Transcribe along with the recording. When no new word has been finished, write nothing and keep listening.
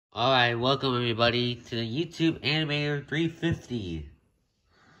Alright, welcome everybody to the YouTube Animator 350.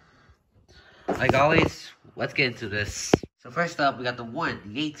 Like always, let's get into this. So first up, we got the 1,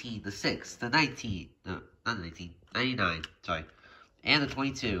 the 18, the 6, the 19, no, not the 19, 99, sorry, and the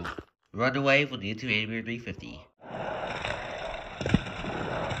 22. Run away with the YouTube Animator 350.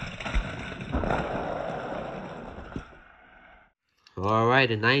 Alright,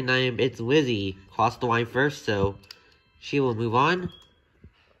 the 99, it's Lizzy, crossed the line first, so she will move on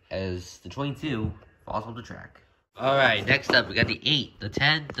as the 22 falls on the track. Alright, next up we got the 8, the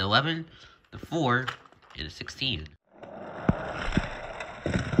 10, the 11, the 4, and the 16.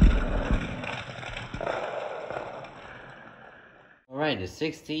 Alright, the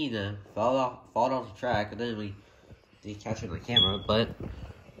 16 fall off the track, and then we didn't catch it on the camera, but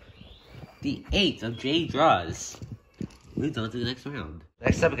the 8 of Jaydrawz moves on to the next round.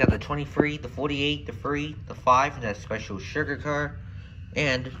 Next up we got the 23, the 48, the 3, the 5, and that special sugar car,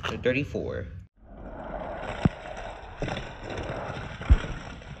 and the 34.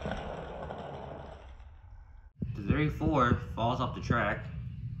 The 34 falls off the track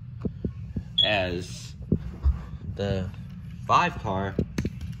as the 5 car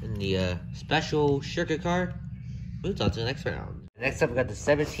and the special sugar car moves on to the next round. Next up we got the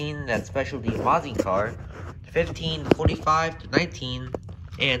 17, that special demozzing car, the 15, the 45, the 19,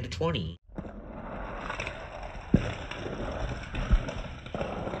 and the 20.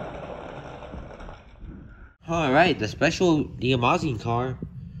 Alright, the special demozzing car,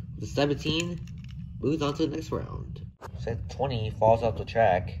 the 17, moves on to the next round. So 20 falls off the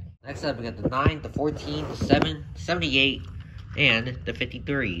track. Next up, we got the 9, the 14, the 7, 78, and the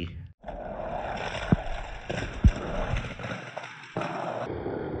 53.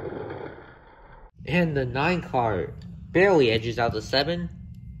 And the 9 car barely edges out the 7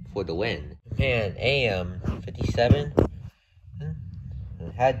 for the win. Man, AM 57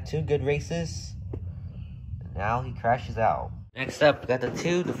 had 2 good races. Now he crashes out. Next up, we got the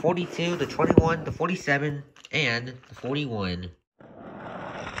 2, the 42, the 21, the 47, and the 41.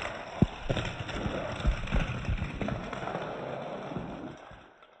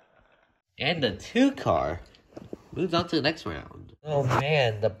 And the 2 car moves on to the next round. Oh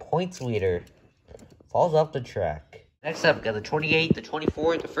man, the points leader falls off the track. Next up, we got the 28, the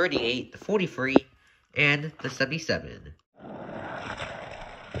 24, the 38, the 43, and the 77.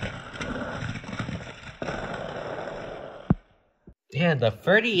 And the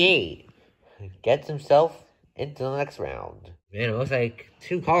 38 gets himself into the next round. Man, it looks like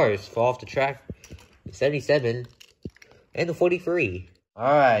 2 cars fall off the track. The 77 and the 43.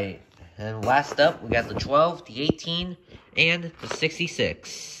 Alright, and last up, we got the 12, the 18, and the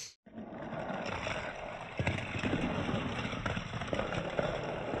 66.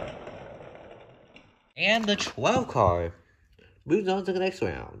 And the 12 car moves on to the next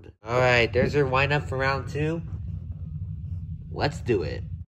round. Alright, there's our lineup for round 2. Let's do it.